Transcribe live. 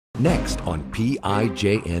Next on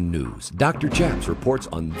PIJN News, Dr. Chaps reports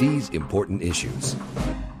on these important issues.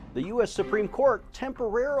 The U.S. Supreme Court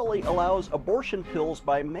temporarily allows abortion pills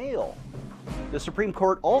by mail. The Supreme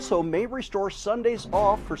Court also may restore Sundays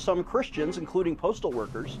off for some Christians, including postal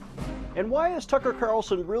workers. And why is Tucker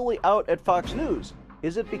Carlson really out at Fox News?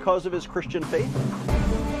 Is it because of his Christian faith?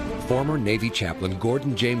 Former Navy chaplain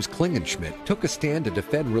Gordon James Klingenschmitt took a stand to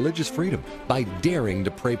defend religious freedom by daring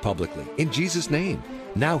to pray publicly in Jesus' name.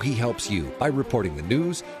 Now he helps you by reporting the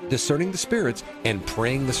news, discerning the spirits, and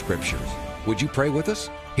praying the scriptures. Would you pray with us?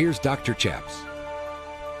 Here's Dr. Chaps.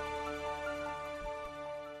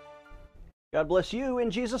 God bless you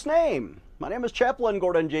in Jesus' name. My name is Chaplain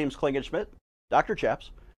Gordon James Klingenschmitt, Dr.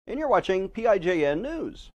 Chaps, and you're watching PIJN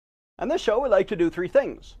News. On this show, we like to do three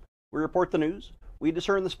things. We report the news, we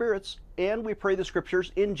discern the spirits, and we pray the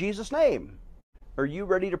scriptures in Jesus' name. Are you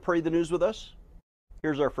ready to pray the news with us?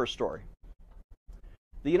 Here's our first story.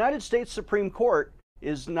 The United States Supreme Court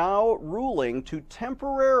is now ruling to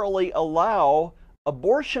temporarily allow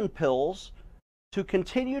abortion pills to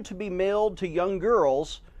continue to be mailed to young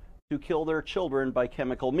girls to kill their children by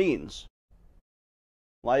chemical means.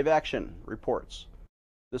 Live Action reports.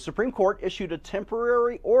 The Supreme Court issued a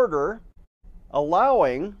temporary order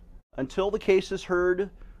allowing, until the case is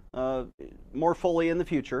heard more fully in the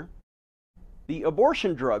future, the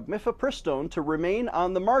abortion drug mifepristone to remain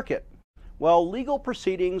on the market while legal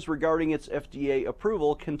proceedings regarding its FDA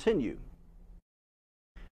approval continue.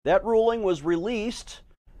 That ruling was released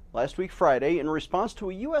last week Friday in response to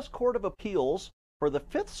a U.S. Court of Appeals for the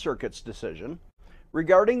Fifth Circuit's decision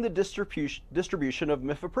regarding the distribution of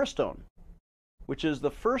mifepristone, which is the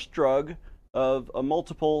first drug of a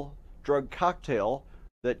multiple drug cocktail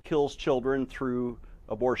that kills children through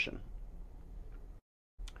abortion.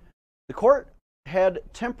 The court had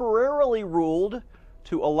temporarily ruled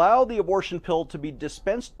to allow the abortion pill to be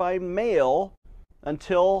dispensed by mail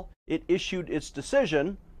until it issued its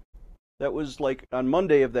decision. That was like on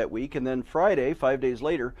Monday of that week, and then Friday, 5 days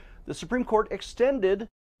later, the Supreme Court extended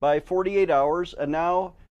by 48 hours, and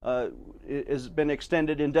now it has been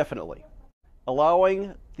extended indefinitely,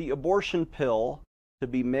 allowing the abortion pill to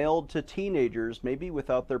be mailed to teenagers, maybe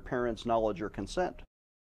without their parents' knowledge or consent.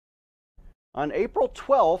 On April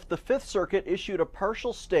 12th, the Fifth Circuit issued a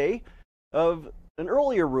partial stay of an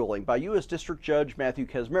earlier ruling by U.S. District Judge Matthew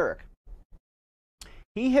Kacsmaryk.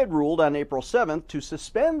 He had ruled on April 7th to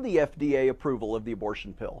suspend the FDA approval of the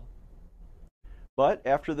abortion pill. But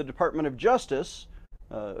after the Department of Justice,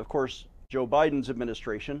 of course, Joe Biden's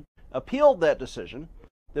administration, appealed that decision,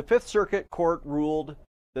 the Fifth Circuit Court ruled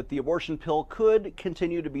that the abortion pill could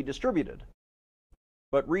continue to be distributed,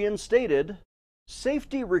 but reinstated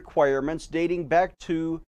safety requirements dating back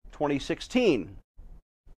to 2016.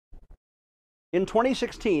 In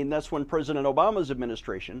 2016, that's when President Obama's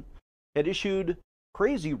administration had issued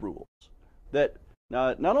crazy rules that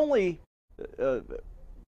not only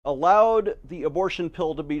allowed the abortion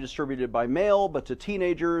pill to be distributed by mail, but to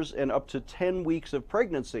teenagers and up to 10 weeks of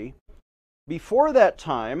pregnancy. Before that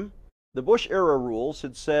time, the Bush-era rules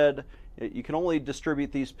had said you can only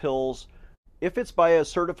distribute these pills if it's by a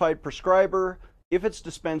certified prescriber, if it's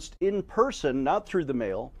dispensed in person, not through the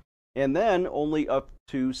mail, and then only up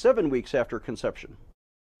to 7 weeks after conception.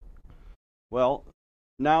 Well,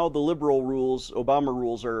 now the liberal rules, Obama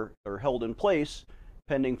rules, are held in place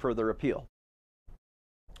pending further appeal.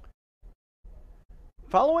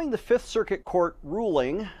 Following the Fifth Circuit Court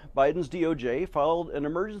ruling, Biden's DOJ filed an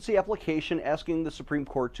emergency application asking the Supreme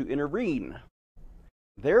Court to intervene.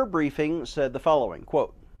 Their briefing said the following,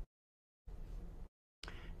 quote,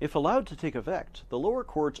 "If allowed to take effect, the lower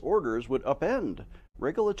court's orders would upend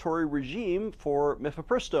regulatory regime for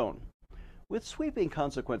mifepristone, with sweeping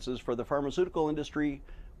consequences for the pharmaceutical industry,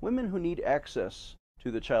 women who need access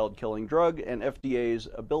to the child-killing drug, and FDA's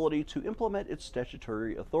ability to implement its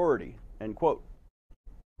statutory authority," end quote.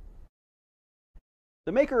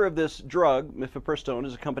 The maker of this drug, mifepristone,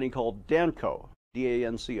 is a company called Danco,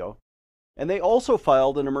 D-A-N-C-O, and they also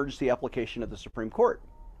filed an emergency application at the Supreme Court,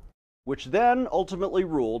 which then ultimately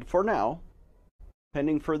ruled, for now,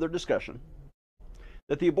 pending further discussion,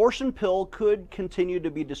 that the abortion pill could continue to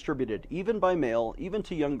be distributed, even by mail, even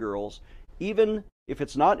to young girls, even if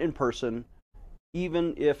it's not in person,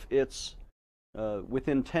 even if it's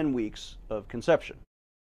within 10 weeks of conception.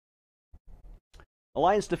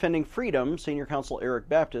 Alliance Defending Freedom Senior Counsel Eric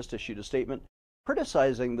Baptist issued a statement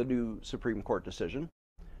criticizing the new Supreme Court decision,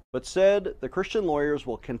 but said the Christian lawyers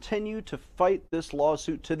will continue to fight this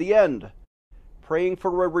lawsuit to the end, praying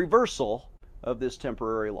for a reversal of this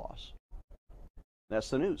temporary loss. That's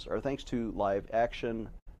the news. Our thanks to Live Action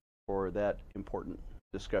for that important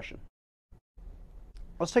discussion.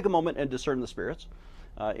 Let's take a moment and discern the spirits.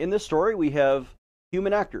 In this story, we have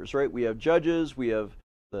human actors, right? We have judges, we have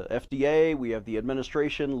the FDA, we have the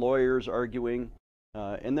administration, lawyers arguing,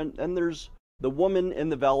 and then there's the woman in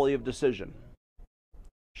the valley of decision.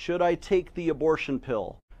 Should I take the abortion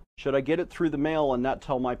pill? Should I get it through the mail and not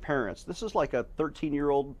tell my parents? This is like a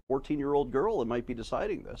 13-year-old, 14-year-old girl that might be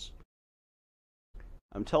deciding this.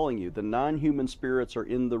 I'm telling you, the non-human spirits are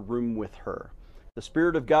in the room with her. The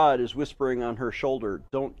Spirit of God is whispering on her shoulder,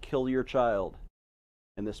 don't kill your child.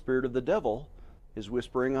 And the spirit of the devil is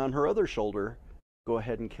whispering on her other shoulder, go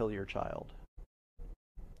ahead and kill your child.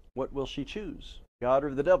 What will she choose, God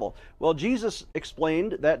or the devil? Well, Jesus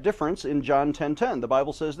explained that difference in John 10:10. The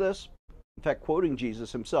Bible says this, in fact, quoting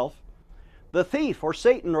Jesus himself, the thief or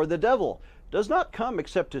Satan or the devil does not come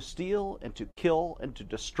except to steal and to kill and to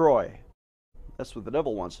destroy. That's what the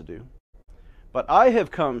devil wants to do. But I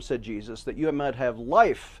have come, said Jesus, that you might have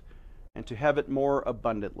life and to have it more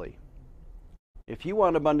abundantly. If you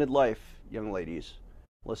want abundant life, young ladies,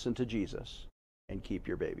 listen to Jesus and keep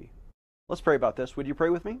your baby. Let's pray about this. Would you pray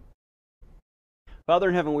with me? Father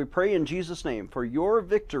in heaven, we pray in Jesus' name for your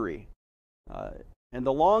victory. And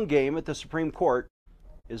the long game at the Supreme Court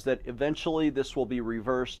is that eventually this will be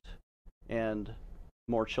reversed and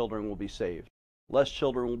more children will be saved. Less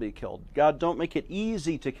children will be killed. God, don't make it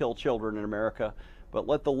easy to kill children in America, but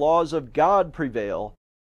let the laws of God prevail,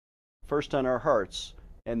 first on our hearts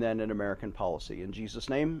and then in American policy. In Jesus'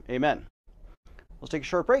 name, amen. Let's take a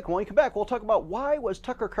short break. When we come back, we'll talk about why was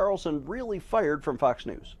Tucker Carlson really fired from Fox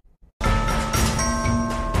News.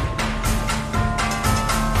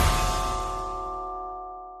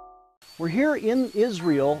 We're here in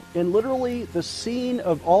Israel, in literally the scene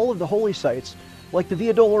of all of the holy sites, like the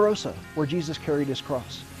Via Dolorosa, where Jesus carried his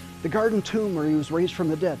cross, the Garden Tomb, where he was raised from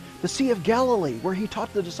the dead, the Sea of Galilee, where he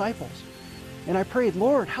taught the disciples. And I prayed,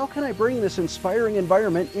 Lord, how can I bring this inspiring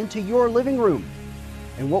environment into your living room?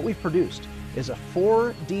 And what we've produced is a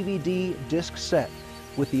 4 DVD disc set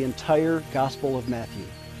with the entire Gospel of Matthew.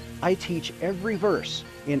 I teach every verse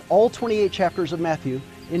in all 28 chapters of Matthew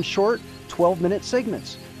in short 12-minute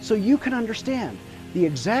segments, so you can understand the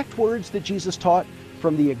exact words that Jesus taught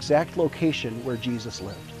from the exact location where Jesus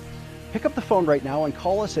lived. Pick up the phone right now and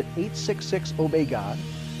call us at 866-OBEY-GOD.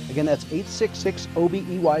 Again, that's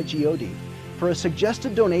 866-OBEYGOD. For a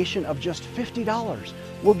suggested donation of just $50,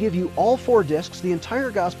 we'll give you all 4 discs, the entire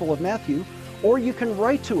Gospel of Matthew, or you can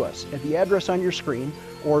write to us at the address on your screen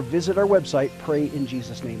or visit our website,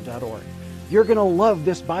 prayinjesusname.org. You're going to love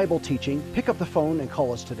this Bible teaching. Pick up the phone and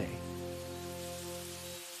call us today.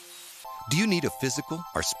 Do you need a physical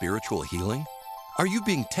or spiritual healing? Are you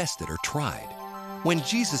being tested or tried? When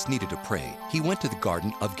Jesus needed to pray, he went to the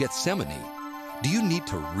Garden of Gethsemane. Do you need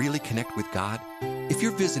to really connect with God? If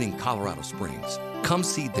you're visiting Colorado Springs, come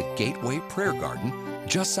see the Gateway Prayer Garden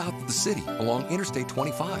just south of the city along Interstate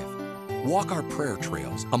 25. Walk our prayer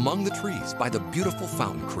trails among the trees by the beautiful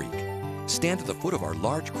Fountain Creek. Stand at the foot of our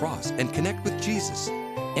large cross and connect with Jesus.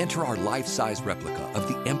 Enter our life-size replica of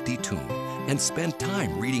the empty tomb and spend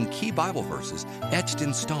time reading key Bible verses etched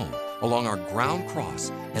in stone along our ground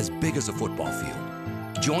cross as big as a football field.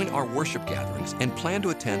 Join our worship gatherings and plan to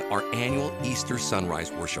attend our annual Easter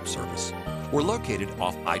Sunrise Worship Service. We're located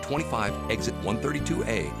off I-25 exit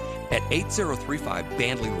 132A at 8035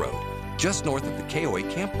 Bandley Road, just north of the KOA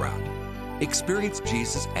campground. Experience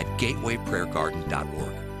Jesus at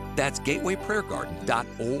gatewayprayergarden.org. That's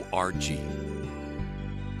gatewayprayergarden.org.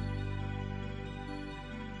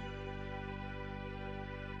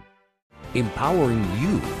 Empowering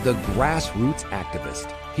you, the grassroots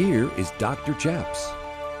activist. Here is Dr. Chaps.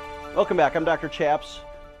 Welcome back. I'm Dr. Chaps.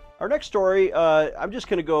 Our next story, I'm just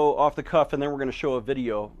going to go off the cuff and then we're going to show a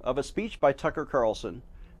video of a speech by Tucker Carlson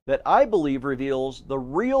that I believe reveals the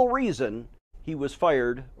real reason he was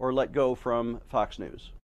fired or let go from Fox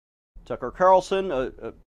News. Tucker Carlson,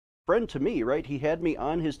 a friend to me, right? He had me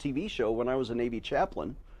on his TV show when I was a Navy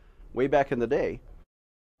chaplain way back in the day.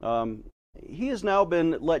 He has now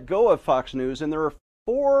been let go of Fox News, and there are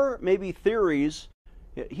 4 maybe theories.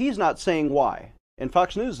 He's not saying why, and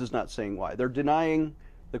Fox News is not saying why. They're denying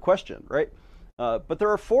the question, right? But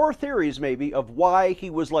there are 4 theories maybe of why he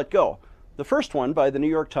was let go. The first one by the New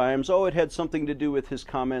York Times, it had something to do with his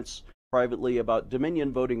comments privately about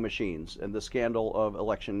Dominion voting machines and the scandal of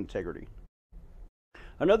election integrity.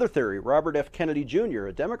 Another theory, Robert F. Kennedy Jr.,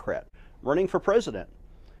 a Democrat running for president,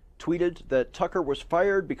 tweeted that Tucker was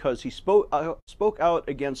fired because he spoke out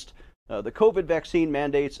against the COVID vaccine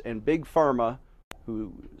mandates, and Big Pharma,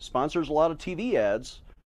 who sponsors a lot of TV ads,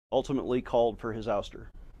 ultimately called for his ouster.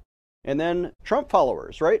 And then Trump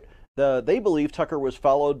followers, right? They believe Tucker was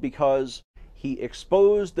followed because he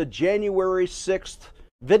exposed the January 6th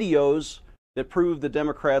videos that prove the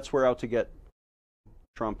Democrats were out to get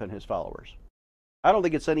Trump and his followers. I don't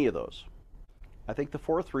think it's any of those. I think the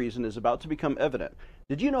fourth reason is about to become evident.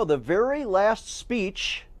 Did you know the very last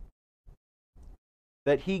speech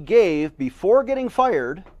that he gave before getting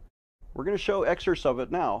fired, we're going to show excerpts of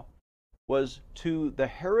it now, was to the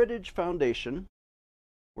Heritage Foundation,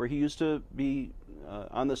 where he used to be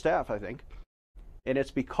on the staff, I think, and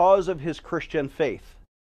it's because of his Christian faith.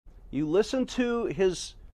 You listen to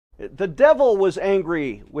the devil was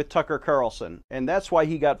angry with Tucker Carlson, and that's why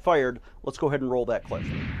he got fired. Let's go ahead and roll that clip.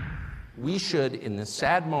 We should, in this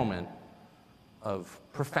sad moment of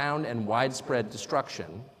profound and widespread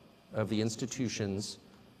destruction of the institutions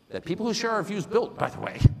that people who share our views built, by the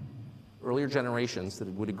way, earlier generations that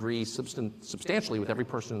would agree substantially with every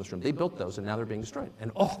person in this room, they built those and now they're being destroyed.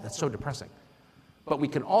 And oh, that's so depressing. But we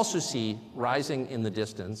can also see rising in the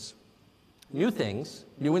distance new things,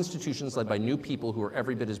 new institutions led by new people who are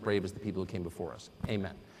every bit as brave as the people who came before us.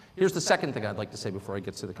 Amen. Here's the second thing I'd like to say before I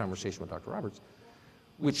get to the conversation with Dr. Roberts,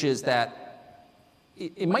 which is that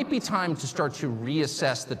it might be time to start to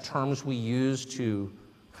reassess the terms we use to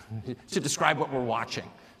describe what we're watching.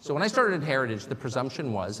 So when I started at Heritage, the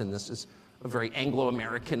presumption was, and this is a very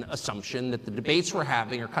Anglo-American assumption, that the debates we're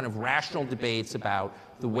having are kind of rational debates about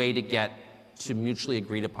the way to get to mutually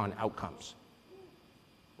agreed upon outcomes.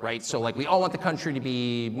 Right? So like we all want the country to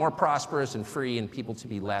be more prosperous and free and people to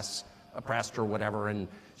be less oppressed or whatever. And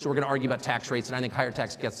so we're going to argue about tax rates, and I think higher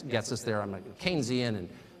tax gets us there. I'm like Keynesian, and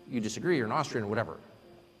you disagree, or an Austrian, or whatever.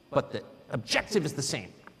 But the objective is the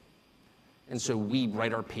same. And so we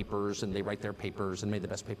write our papers, and they write their papers, and may the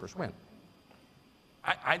best papers win.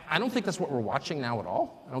 I don't think that's what we're watching now at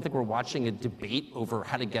all. I don't think we're watching a debate over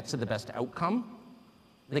how to get to the best outcome.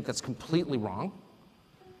 I think that's completely wrong.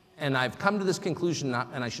 And I've come to this conclusion,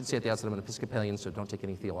 and I should say at the outset I'm an Episcopalian, so don't take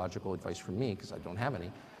any theological advice from me, because I don't have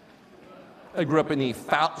any. I grew up in the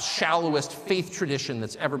shallowest faith tradition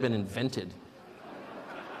that's ever been invented.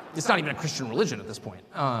 It's not even a Christian religion at this point,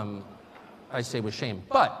 I say with shame.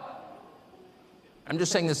 But I'm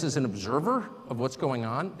just saying this as an observer of what's going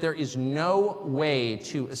on. There is no way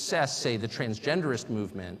to assess, say, the transgenderist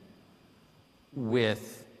movement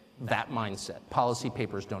with that mindset. Policy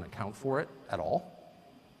papers don't account for it at all.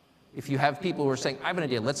 If you have people who are saying, I have an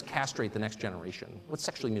idea, let's castrate the next generation. Let's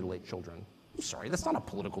sexually mutilate children. I'm sorry, that's not a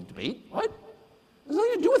political debate. What? It has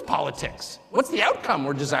nothing to do with politics. What's the outcome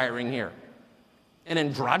we're desiring here? An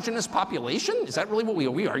androgynous population? Is that really what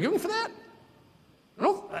are we arguing for that?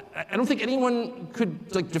 I don't think anyone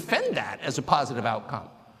could defend that as a positive outcome.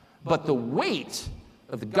 But the weight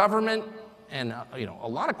of the government and a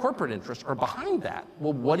lot of corporate interests are behind that.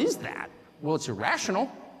 Well, what is that? Well, it's irrational.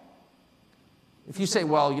 If you say,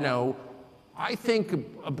 well, I think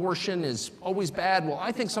abortion is always bad, well,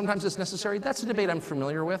 I think sometimes it's necessary, that's a debate I'm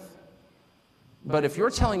familiar with. But if you're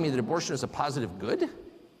telling me that abortion is a positive good,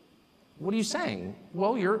 what are you saying?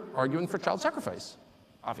 Well, you're arguing for child sacrifice,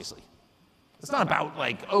 obviously. It's not about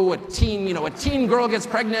a teen girl gets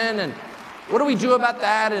pregnant and what do we do about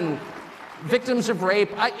that and victims of rape.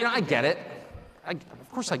 I get it.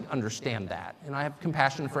 Of course I understand that, and I have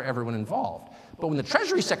compassion for everyone involved. But when the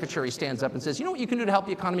Treasury Secretary stands up and says, you know what you can do to help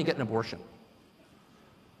the economy? Get an abortion.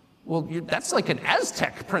 Well, that's like an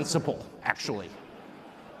Aztec principle, actually.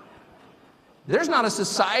 There's not a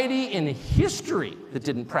society in history that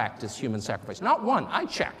didn't practice human sacrifice. Not one. I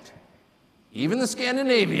checked. Even the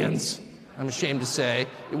Scandinavians, I'm ashamed to say.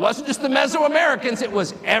 It wasn't just the Mesoamericans, it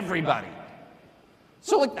was everybody.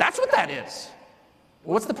 So that's what that is.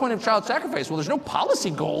 Well, what's the point of child sacrifice? Well, there's no policy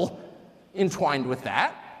goal entwined with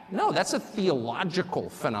that. No, that's a theological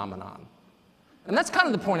phenomenon. And that's kind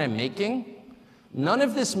of the point I'm making. None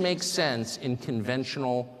of this makes sense in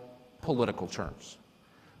conventional political terms.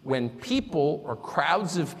 When people or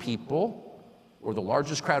crowds of people, or the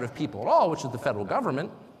largest crowd of people at all, which is the federal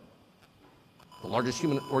government, the largest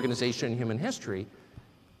human organization in human history,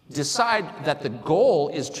 decide that the goal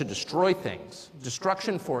is to destroy things,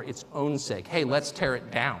 destruction for its own sake. Hey, let's tear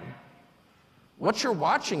it down. What you're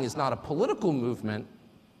watching is not a political movement,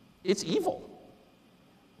 it's evil.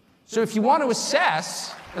 So if you want to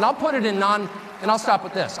assess, and I'll put it in and I'll stop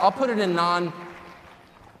with this. I'll put it in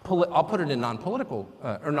non-political,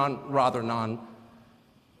 or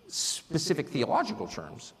non-specific theological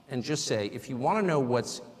terms, and just say, if you want to know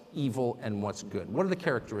what's evil and what's good, what are the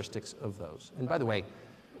characteristics of those? And by the way,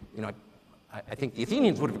 I think the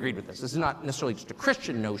Athenians would have agreed with this. This is not necessarily just a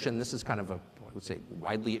Christian notion. This is kind of I would say,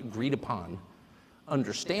 widely agreed upon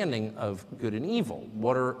understanding of good and evil.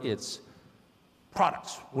 What are its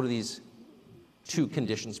products? What do these two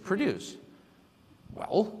conditions produce?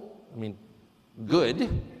 Well,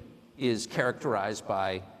 good is characterized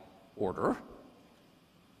by order,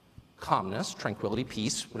 calmness, tranquility,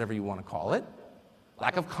 peace, whatever you want to call it,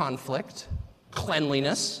 lack of conflict,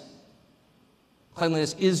 cleanliness.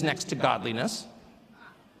 Cleanliness is next to godliness.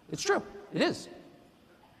 It's true, it is.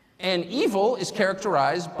 And evil is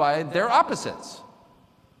characterized by their opposites: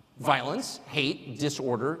 violence, hate,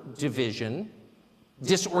 disorder, division,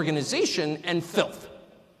 disorganization, and filth.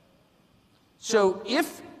 So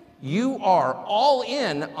if you are all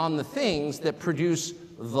in on the things that produce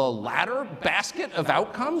the latter basket of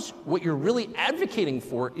outcomes, what you're really advocating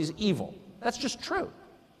for is evil. That's just true.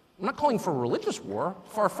 I'm not calling for a religious war,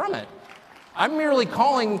 far from it. I'm merely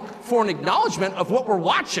calling for an acknowledgement of what we're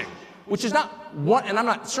watching, which is not one, and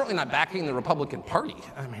I'm certainly not backing the Republican Party.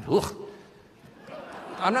 I mean, ugh.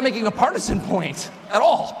 I'm not making a partisan point at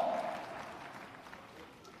all.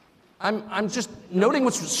 I'm just noting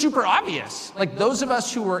what's super obvious. Like, those of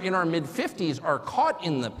us who are in our mid-50s are caught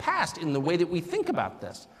in the past in the way that we think about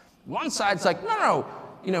this. One side's like, no,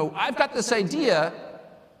 I've got this idea,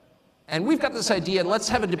 and we've got this idea, and let's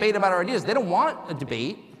have a debate about our ideas. They don't want a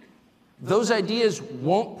debate. Those ideas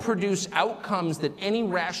won't produce outcomes that any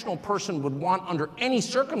rational person would want under any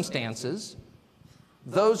circumstances.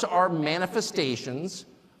 Those are manifestations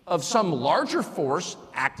of some larger force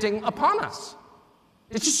acting upon us.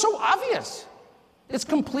 It's just so obvious. It's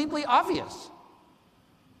completely obvious.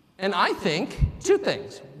 And I think two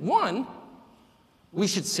things. One, we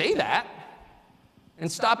should say that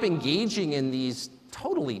and stop engaging in these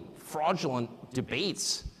totally fraudulent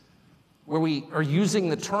debates where we are using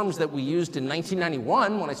the terms that we used in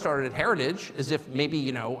 1991 when I started at Heritage, as if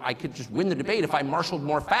maybe, I could just win the debate if I marshaled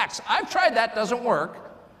more facts. I've tried that, doesn't work.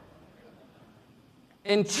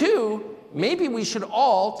 And two, maybe we should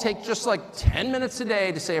all take just like 10 minutes a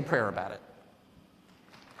day to say a prayer about it.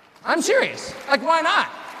 I'm serious. Like, why not?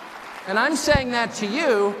 And I'm saying that to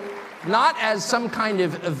you not as some kind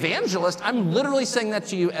of evangelist. I'm literally saying that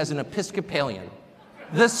to you as an Episcopalian,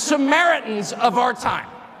 the Samaritans of our time.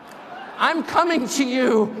 I'm coming to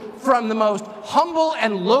you from the most humble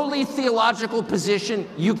and lowly theological position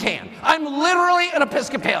you can. I'm literally an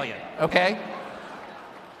Episcopalian, okay?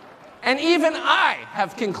 And even I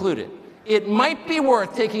have concluded it might be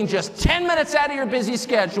worth taking just 10 minutes out of your busy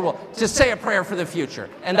schedule to say a prayer for the future,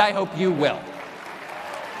 and I hope you will.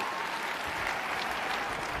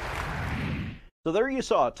 So there you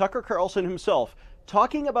saw Tucker Carlson himself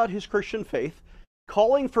talking about his Christian faith,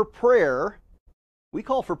 calling for prayer. We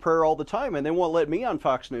call for prayer all the time, and they won't let me on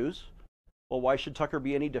Fox News. Well, why should Tucker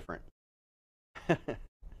be any different?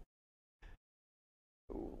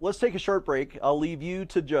 Let's take a short break. I'll leave you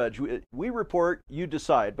to judge. We report, you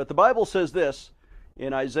decide. But the Bible says this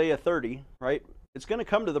in Isaiah 30, right? It's going to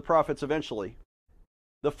come to the prophets eventually.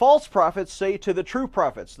 The false prophets say to the true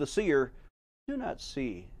prophets, the seer, do not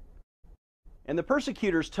see. And the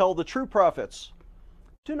persecutors tell the true prophets,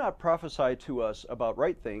 do not prophesy to us about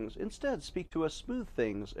right things. Instead, speak to us smooth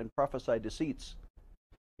things and prophesy deceits.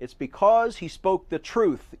 It's because he spoke the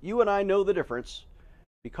truth. You and I know the difference.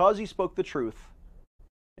 Because he spoke the truth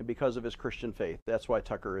and because of his Christian faith. That's why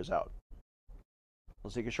Tucker is out.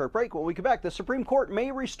 Let's take a short break. When we come back, the Supreme Court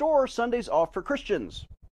may restore Sundays off for Christians.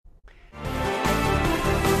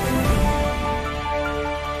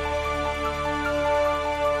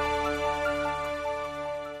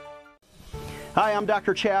 Hi, I'm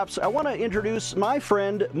Dr. Chaps. I want to introduce my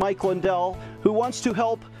friend Mike Lindell, who wants to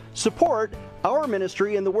help support our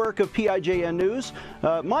ministry and the work of PIJN News.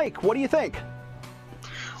 Mike, what do you think?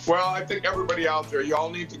 Well, I think everybody out there, you all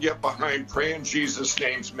need to get behind Pray in Jesus'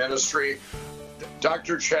 Name's ministry.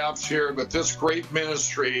 Dr. Chaps here with this great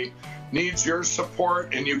ministry needs your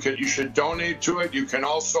support, and you should donate to it. You can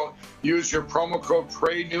also use your promo code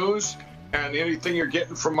PRAYNEWS, and anything you're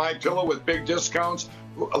getting from MyPillow with big discounts,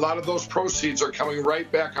 a lot of those proceeds are coming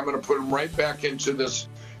right back. I'm going to put them right back into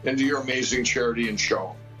your amazing charity and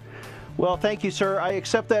show. Well, thank you, sir. I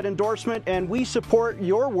accept that endorsement, and we support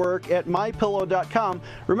your work at MyPillow.com.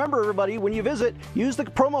 Remember, everybody, when you visit, use the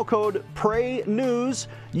promo code PRAYNEWS.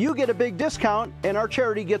 You get a big discount, and our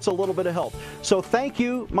charity gets a little bit of help. So thank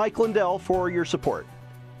you, Mike Lindell, for your support.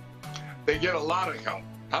 They get a lot of help.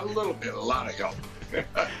 Not a little bit, a lot of help.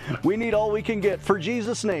 We need all we can get. For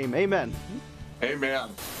Jesus' name, amen. Amen.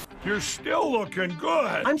 You're still looking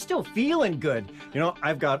good. I'm still feeling good. You know,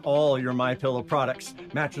 I've got all your MyPillow products.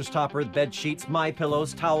 Mattress topper, bed sheets,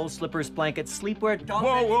 MyPillows, towels, slippers, blankets, sleepwear, dog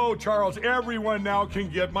bed. Whoa, Charles. Everyone now can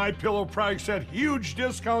get MyPillow products at huge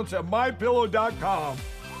discounts at MyPillow.com.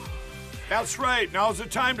 That's right. Now's the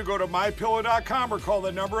time to go to MyPillow.com or call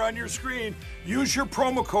the number on your screen. Use your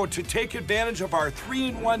promo code to take advantage of our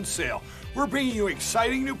 3-in-1 sale. We're bringing you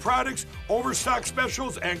exciting new products, overstock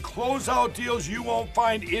specials, and closeout deals you won't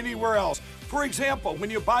find anywhere else. For example, when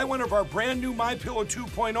you buy one of our brand new MyPillow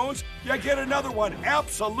 2.0s, you get another one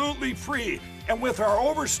absolutely free. And with our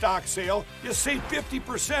overstock sale, you save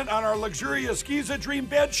 50% on our luxurious Giza Dream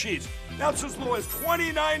bed sheets. That's as low as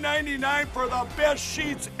 $29.99 for the best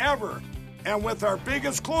sheets ever. And with our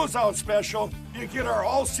biggest closeout special, you get our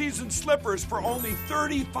all-season slippers for only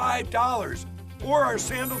 $35. Or our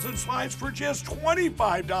sandals and slides for just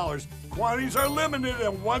 $25. Quantities are limited,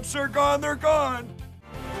 and once they're gone, they're gone.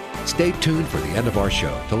 Stay tuned for the end of our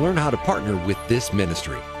show to learn how to partner with this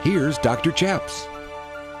ministry. Here's Dr. Chaps.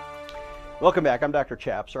 Welcome back. I'm Dr.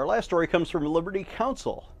 Chaps. Our last story comes from Liberty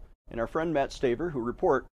Counsel and our friend Matt Staver, who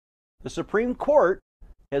report the Supreme Court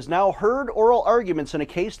has now heard oral arguments in a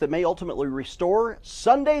case that may ultimately restore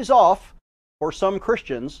Sundays off for some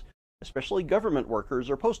Christians, especially government workers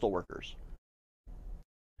or postal workers.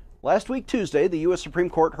 Last week, Tuesday, the U.S. Supreme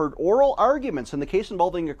Court heard oral arguments in the case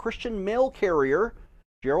involving a Christian mail carrier,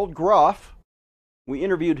 Gerald Groff. We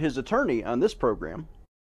interviewed his attorney on this program,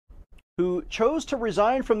 who chose to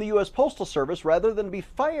resign from the U.S. Postal Service rather than be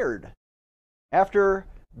fired after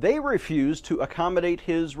they refused to accommodate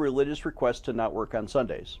his religious request to not work on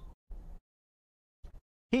Sundays.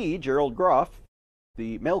 He, Gerald Groff,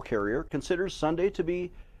 the mail carrier, considers Sunday to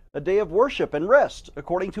be a day of worship and rest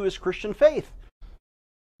according to his Christian faith.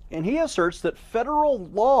 And he asserts that federal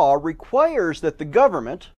law requires that the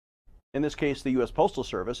government, in this case the U.S. Postal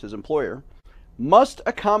Service, his employer, must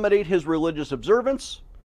accommodate hhis religious observance,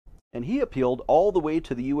 and he appealed all the way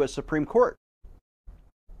to the U.S. Supreme Court.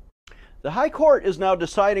 The High Court is now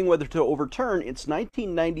deciding whether to overturn its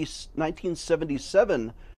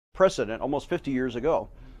 1977 precedent, almost 50 years ago,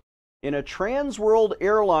 in a Trans World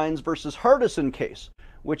Airlines versus Hardison case,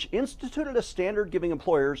 which instituted a standard giving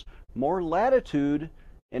employers more latitude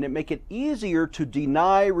and it make it easier to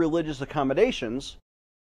deny religious accommodations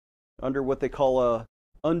under what they call a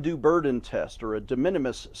undue burden test or a de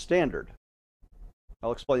minimis standard.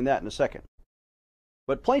 I'll explain that in a second.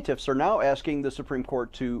 But plaintiffs are now asking the Supreme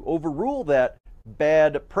Court to overrule that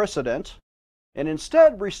bad precedent and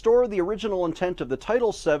instead restore the original intent of the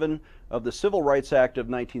Title VII of the Civil Rights Act of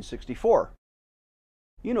 1964.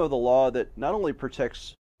 You know, the law that not only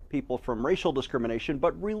protects people from racial discrimination,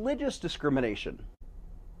 but religious discrimination.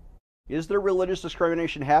 Is there religious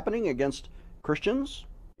discrimination happening against Christians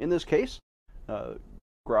in this case?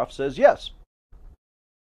 Groff says yes.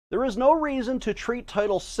 There is no reason to treat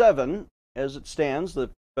Title VII as it stands, the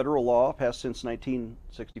federal law passed since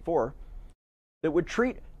 1964, that would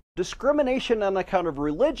treat discrimination on account of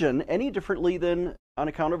religion any differently than on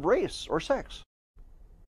account of race or sex.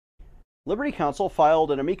 Liberty Counsel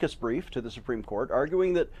filed an amicus brief to the Supreme Court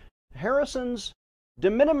arguing that Harrison's de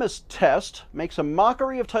minimis test makes a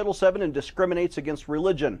mockery of Title VII and discriminates against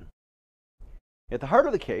religion. At the heart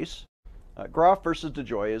of the case, Groff versus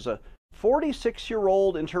DeJoy is a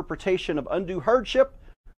 46-year-old interpretation of undue hardship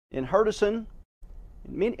in Hardison,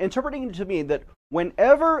 interpreting it to mean that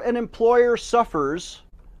whenever an employer suffers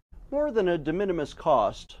more than a de minimis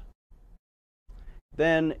cost,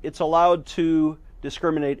 then it's allowed to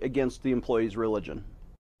discriminate against the employee's religion.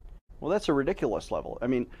 Well, that's a ridiculous level. I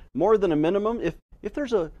mean, more than a minimum, if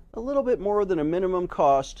there's a little bit more than a minimum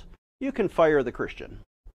cost, you can fire the Christian.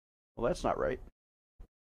 Well, that's not right.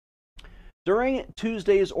 During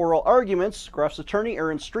Tuesday's oral arguments, Groff's attorney,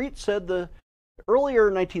 Aaron Street, said the earlier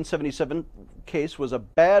 1977 case was a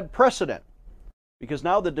bad precedent because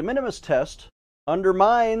now the de minimis test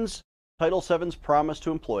undermines Title VII's promise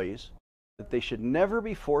to employees that they should never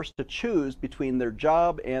be forced to choose between their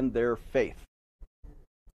job and their faith.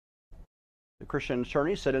 The Christian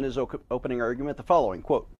attorney said in his opening argument the following,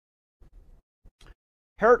 quote,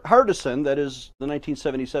 Hardison, that is the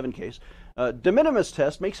 1977 case, de minimis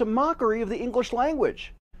test makes a mockery of the English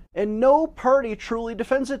language, and no party truly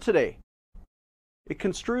defends it today. It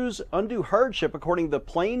construes undue hardship according to the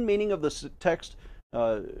plain meaning of the text,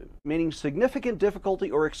 meaning significant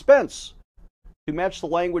difficulty or expense, to match the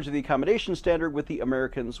language of the accommodation standard with the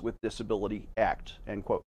Americans with Disability Act, end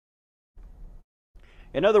quote.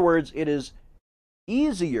 In other words, it is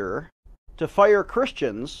easier to fire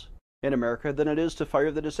Christians in America than it is to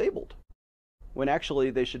fire the disabled, when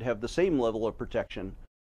actually they should have the same level of protection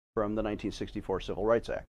from the 1964 Civil Rights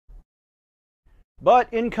Act.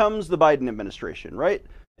 But in comes the Biden administration, right?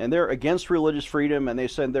 And they're against religious freedom, and they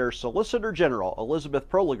send their Solicitor General, Elizabeth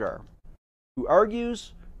Proligar, who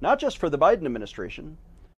argues not just for the Biden administration,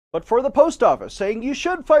 but for the post office, saying you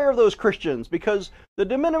should fire those Christians because the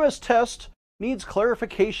de minimis test needs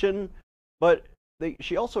clarification, but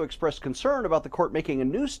she also expressed concern about the court making a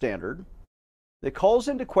new standard that calls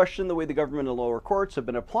into question the way the government and lower courts have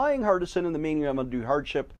been applying Hardison and the meaning of undue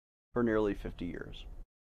hardship for nearly 50 years.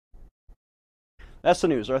 That's the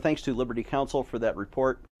news. Our thanks to Liberty Counsel for that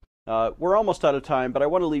report. We're almost out of time, but I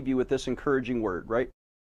want to leave you with this encouraging word, right?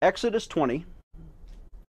 Exodus 20.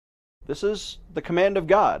 This is the command of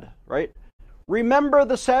God, right? Remember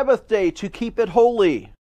the Sabbath day to keep it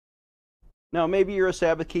holy. Now, maybe you're a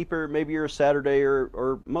Sabbath keeper, maybe you're a Saturday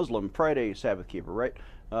or Muslim Friday Sabbath keeper, right?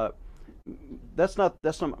 That's not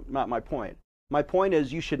my point. My point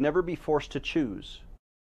is you should never be forced to choose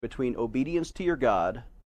between obedience to your God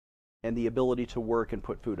and the ability to work and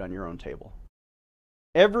put food on your own table.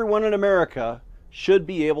 Everyone in America should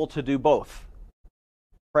be able to do both.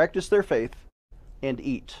 Practice their faith and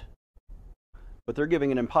eat. But they're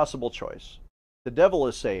giving an impossible choice. The devil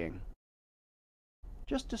is saying,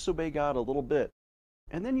 just disobey God a little bit,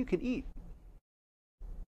 and then you can eat.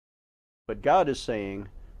 But God is saying,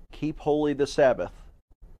 keep holy the Sabbath,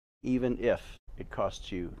 even if it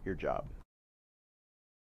costs you your job.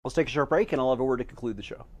 Let's take a short break, and I'll have a word to conclude the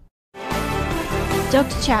show.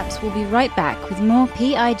 Dr. Chaps will be right back with more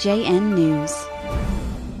PIJN news.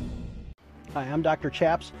 Hi, I'm Dr.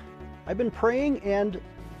 Chaps. I've been praying and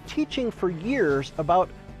teaching for years about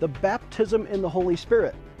the baptism in the Holy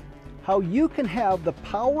Spirit, how you can have the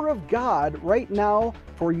power of God right now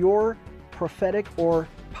for your prophetic or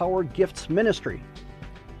power gifts ministry.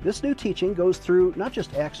 This new teaching goes through not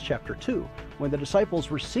just Acts chapter 2, when the disciples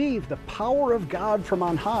received the power of God from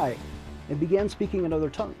on high and began speaking in other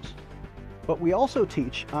tongues. But we also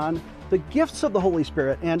teach on the gifts of the Holy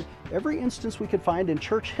Spirit and every instance we could find in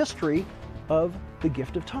church history of the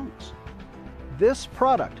gift of tongues. This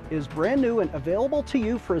product is brand new and available to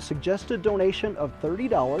you for a suggested donation of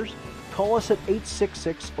 $30. Call us at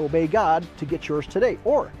 866-OBEY-GOD to get yours today.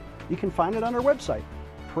 Or you can find it on our website,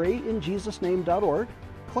 prayinjesusname.org.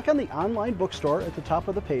 Click on the online bookstore at the top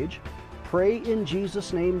of the page,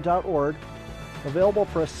 prayinjesusname.org, available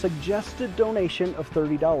for a suggested donation of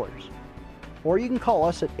 $30. Or you can call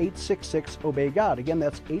us at 866-OBEY-GOD. Again,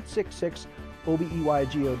 that's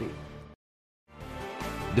 866-OBEYGOD.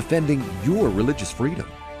 Defending your religious freedom.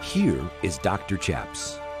 Here is Dr.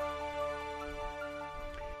 Chaps.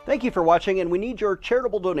 Thank you for watching, and we need your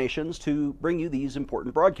charitable donations to bring you these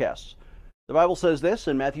important broadcasts. The Bible says this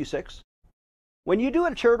in Matthew 6, when you do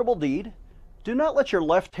a charitable deed, do not let your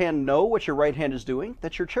left hand know what your right hand is doing,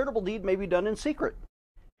 that your charitable deed may be done in secret.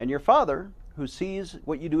 And your Father, who sees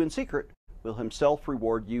what you do in secret, will himself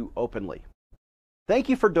reward you openly. Thank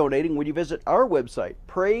you for donating when you visit our website,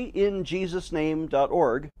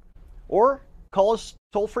 prayinjesusname.org, or call us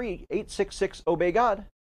toll-free, 866-OBEY-GOD.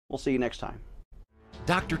 We'll see you next time.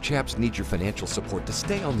 Dr. Chaps needs your financial support to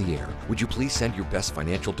stay on the air. Would you please send your best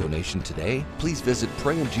financial donation today? Please visit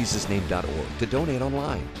prayinjesusname.org to donate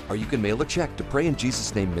online, or you can mail a check to Pray in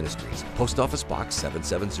Jesus' Name Ministries, Post Office Box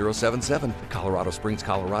 77077, Colorado Springs,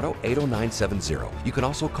 Colorado 80970. You can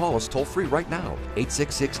also call us toll-free right now,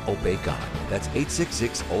 866-OBEY-GOD. That's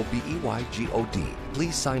 866-OBEYGOD.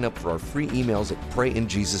 Please sign up for our free emails at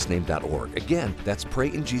prayinjesusname.org. Again, that's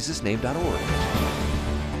prayinjesusname.org.